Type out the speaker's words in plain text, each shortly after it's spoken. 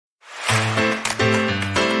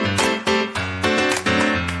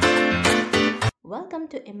Welcome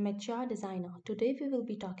to Immature Designer. Today we will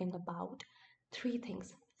be talking about three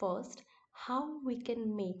things. First, how we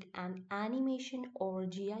can make an animation or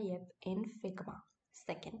GIF in Figma.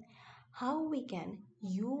 Second, how we can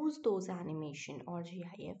use those animation or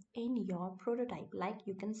GIF in your prototype like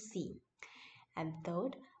you can see. And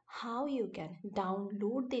third, how you can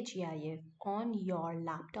download the GIF on your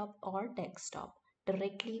laptop or desktop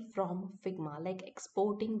directly from Figma, like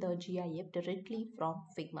exporting the GIF directly from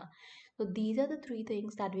Figma. So these are the three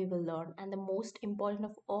things that we will learn, and the most important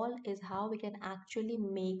of all is how we can actually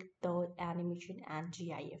make the animation and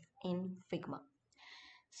GIF in Figma.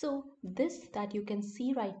 So this that you can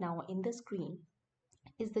see right now in the screen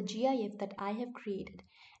is the GIF that I have created,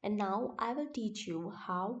 and now I will teach you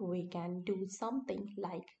how we can do something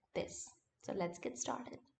like this. So let's get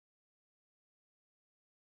started.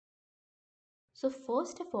 So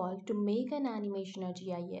first of all, to make an animation or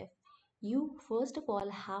GIF, you first of all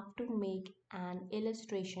have to make an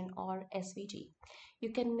illustration or SVG.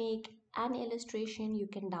 You can make an illustration, you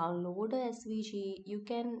can download a SVG, you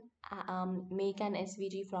can make an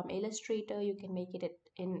SVG from Illustrator, you can make it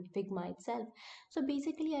in Figma itself. So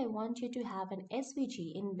basically I want you to have an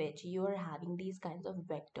SVG in which you are having these kinds of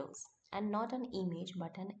vectors and not an image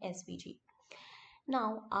but an SVG.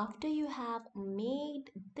 Now, after you have made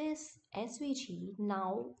this SVG,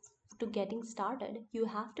 now to getting started, you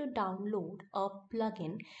have to download a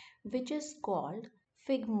plugin which is called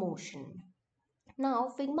Figmotion.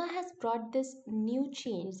 Now, Figma has brought this new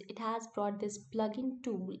change. It has brought this plugin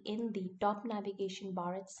tool in the top navigation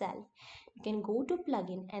bar itself. You can go to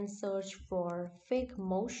plugin and search for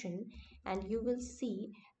Figmotion, and you will see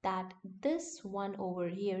that this one over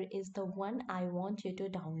here is the one I want you to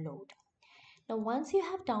download. Now, once you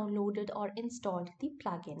have downloaded or installed the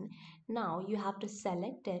plugin, now you have to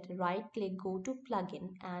select it, right click, go to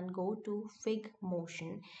plugin and go to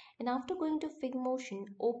Figmotion. And after going to Figmotion,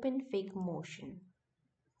 open Figmotion.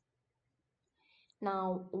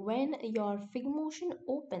 Now, when your Figmotion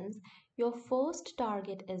opens, your first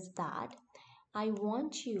target is that I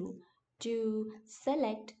want you to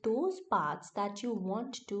select those parts that you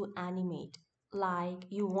want to animate. Like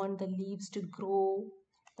you want the leaves to grow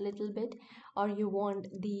a little bit, or you want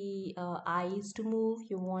the eyes to move,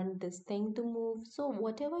 you want this thing to move. So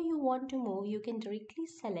whatever you want to move, you can directly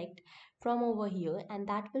select from over here, and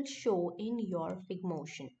that will show in your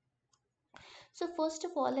Figmotion. So first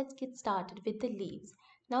of all, let's get started with the leaves.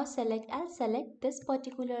 Now I'll select this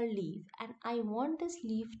particular leaf, and I want this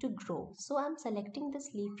leaf to grow. So I'm selecting this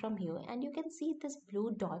leaf from here, and you can see this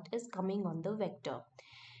blue dot is coming on the vector.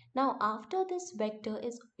 Now after this vector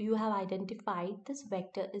is, you have identified this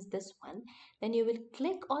vector is this one, then you will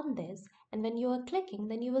click on this, and when you are clicking,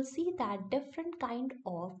 then you will see that different kind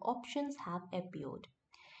of options have appeared.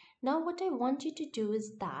 Now what I want you to do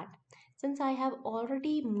is that since I have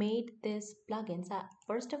already made this plugin, so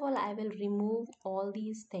first of all I will remove all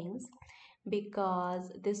these things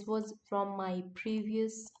because this was from my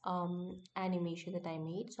previous animation that I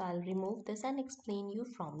made. So I'll remove this and explain you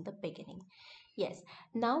from the beginning. Yes,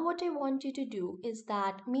 now what I want you to do is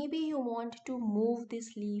that maybe you want to move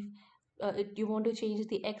this leaf, you want to change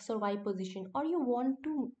the X or Y position, or you want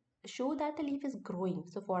to show that the leaf is growing.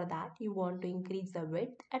 So for that you want to increase the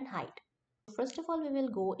width and height. First of all, we will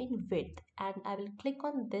go in width, and I will click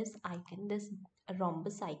on this icon, this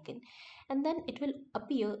rhombus icon, and then it will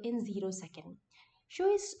appear in 0 second.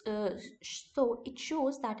 So it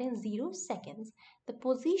shows that in 0 seconds the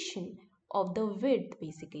position of the width,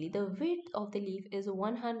 basically the width of the leaf is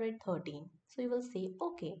 113. So you will say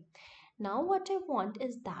okay. Now what I want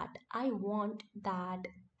is that I want that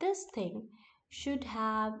this thing should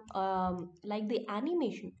have like the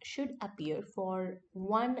animation should appear for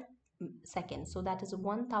 1 second, so that is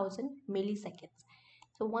 1000 milliseconds.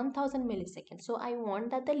 So 1000 milliseconds, so I want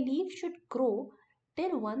that the leaf should grow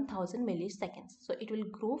till 1000 milliseconds. So it will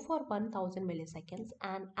grow for 1000 milliseconds,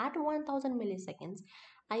 and at 1000 milliseconds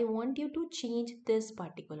I want you to change this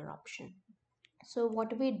particular option. So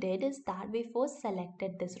what we did is that we first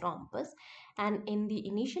selected this rhombus, and in the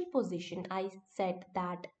initial position I said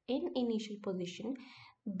that in initial position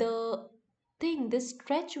the this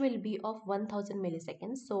stretch will be of 1000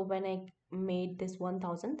 milliseconds. So when I made this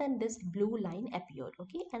 1000, then this blue line appeared,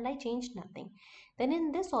 okay, and I changed nothing. Then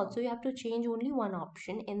in this also you have to change only one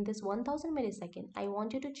option. In this 1000 millisecond I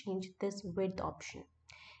want you to change this width option.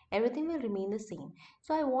 Everything will remain the same.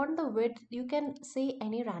 So I want the width, you can say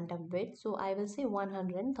any random width, so I will say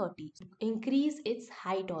 130. Increase its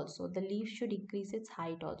height also, the leaf should increase its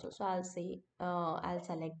height also. So I'll say I'll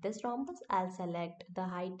select this rhombus, I'll select the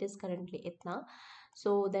height is currently itna,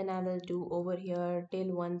 so then I will do over here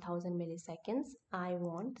till 1000 milliseconds I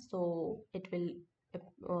want. So it will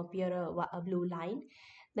appear a blue line.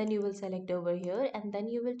 Then you will select over here and then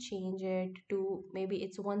you will change it to, maybe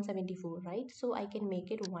it's 174, right? So I can make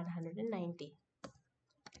it 190.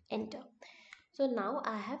 Enter. So now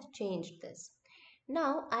I have changed this.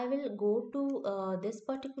 Now I will go to this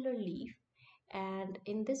particular leaf, and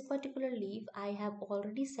in this particular leaf I have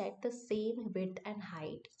already set the same width and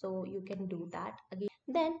height, so you can do that again.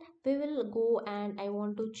 Then we will go, and I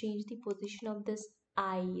want to change the position of this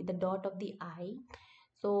eye, the dot of the eye.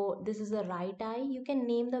 So this is the right eye. You can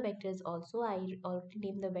name the vectors also. I already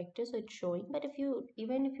named the vectors, so it's showing. But if you,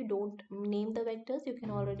 even if you don't name the vectors, you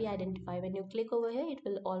can already identify. When you click over here, it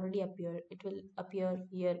will already appear. It will appear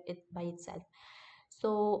here by itself.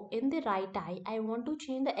 So in the right eye, I want to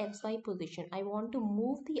change the XY position. I want to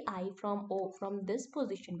move the eye from this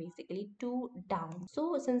position basically to down.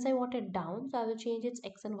 So since I want it down, so I will change its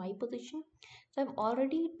X and Y position. So I've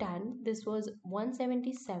already done. This was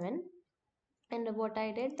 177, and what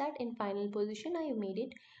I did that in final position I made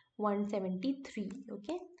it 173.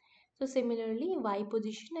 Okay, so similarly Y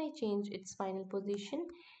position I changed its final position,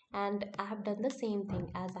 and I have done the same thing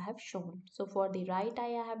as I have shown. So for the right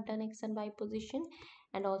eye I have done X and Y position,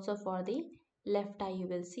 and also for the left eye you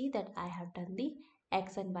will see that I have done the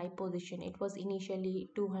X and Y position. It was initially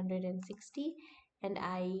 260 and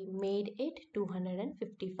I made it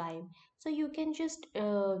 255. So you can just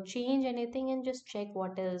change anything and just check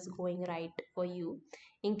what is going right for you,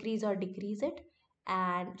 increase or decrease it,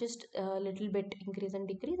 and just a little bit increase and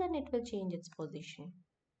decrease, and it will change its position.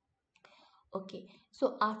 Okay,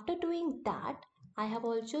 so after doing that, I have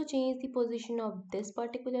also changed the position of this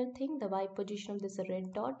particular thing, the Y position of this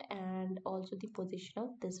red dot, and also the position of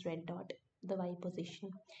this red dot, the Y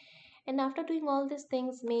position. And after doing all these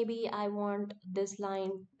things, maybe I want this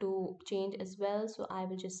line to change as well. So I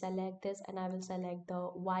will just select this and I will select the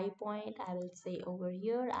Y point. I will say over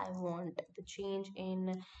here, I want the change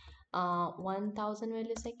in 1000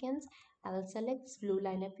 milliseconds. I will select this blue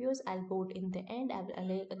line appears. I'll go in the end.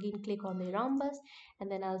 I'll again click on the rhombus, and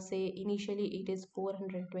then I'll say initially it is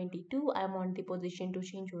 422. I want the position to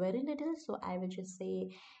change very little, so I will just say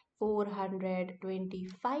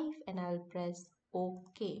 425 and I'll press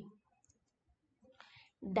OK.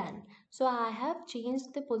 Done. So I have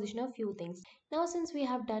changed the position of few things. Now since we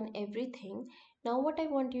have done everything, now what I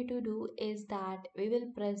want you to do is that we will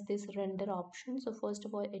press this render option. So first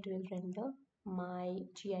of all it will render my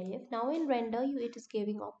GIF. Now in render you, it is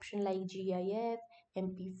giving option like GIF,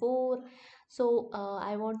 MP4. So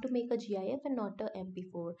I want to make a GIF and not a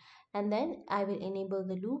MP4, and then I will enable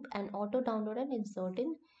the loop and auto download and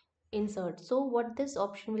insert. So what this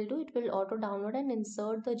option will do, it will auto download and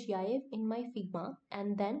insert the GIF in my Figma,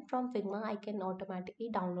 and then from Figma I can automatically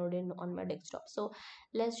download it on my desktop. So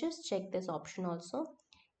let's just check this option also,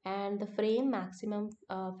 and the maximum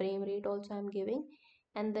frame rate also I'm giving,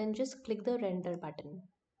 and then just click the render button.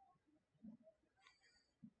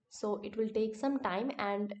 So it will take some time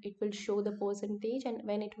and it will show the percentage, and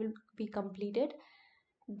when it will be completed,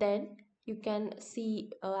 then you can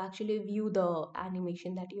see actually view the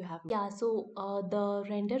animation that you have. Yeah, so the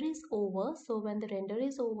render is over. So when the render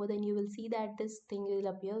is over, then you will see that this thing will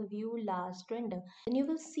appear view last render. Then you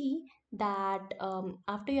will see that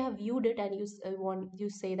after you have viewed it and you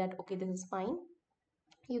say that okay, this is fine,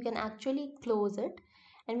 you can actually close it.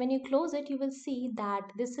 And when you close it, you will see that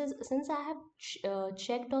this is, since I have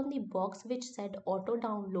checked on the box which said auto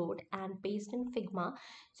download and paste in Figma,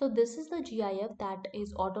 so this is the GIF that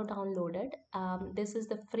is auto downloaded. This is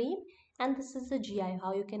the frame and this is the GIF.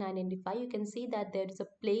 How you can identify, you can see that there is a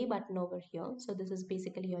play button over here, so this is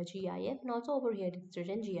basically your GIF, and also over here it's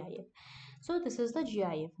written GIF. So this is the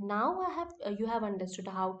GIF. Now I have you have understood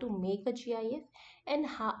how to make a GIF, and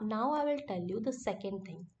now I will tell you the second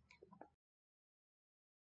thing,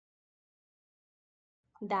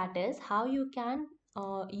 that is how you can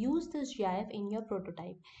use this GIF in your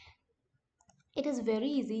prototype. It is very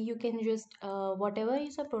easy. You can just whatever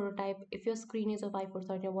is a prototype, if your screen is a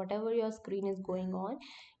 547 or whatever your screen is going on,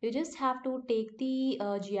 you just have to take the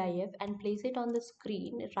GIF and place it on the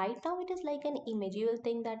screen. Right now it is like an image. You will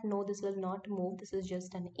think that no, this will not move, this is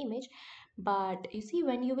just an image, but you see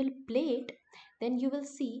when you will play it, then you will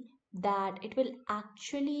see that it will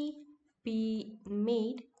actually be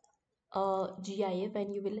made a GIF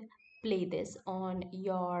when you will play this on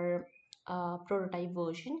your prototype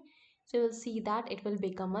version. So you will see that it will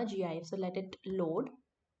become a GIF. So let it load.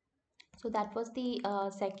 So that was the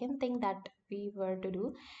second thing that we were to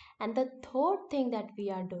do. And the third thing that we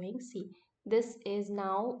are doing, see, this is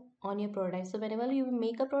now on your prototype. So whenever you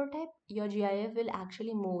make a prototype, your GIF will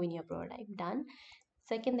actually move in your prototype. Done.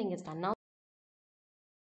 Second thing is done. Now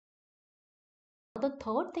the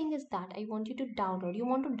third thing is that I want you to download. You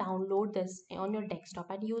want to download this on your desktop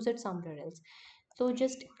and use it somewhere else. So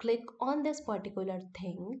just click on this particular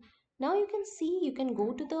thing. Now you can see, you can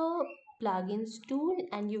go to the plugins tool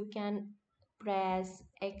and you can press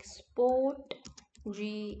export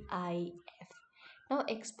GIF. Now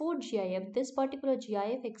export GIF, this particular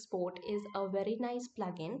GIF export is a very nice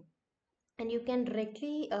plugin, and you can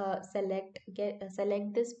directly select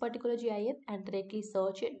this particular GIF and directly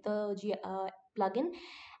search it, the plugin,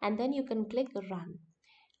 and then you can click run.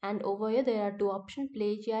 And over here there are two options: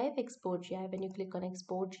 play GIF, export GIF. When you click on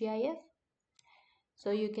export GIF,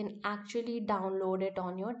 so you can actually download it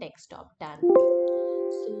on your desktop. Done.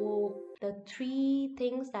 So the three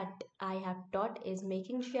things that I have taught is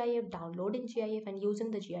making GIF, downloading GIF, and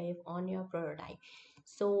using the GIF on your prototype.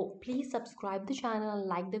 So please subscribe the channel,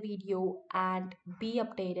 like the video, and be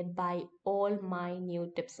updated by all my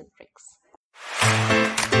new tips and tricks.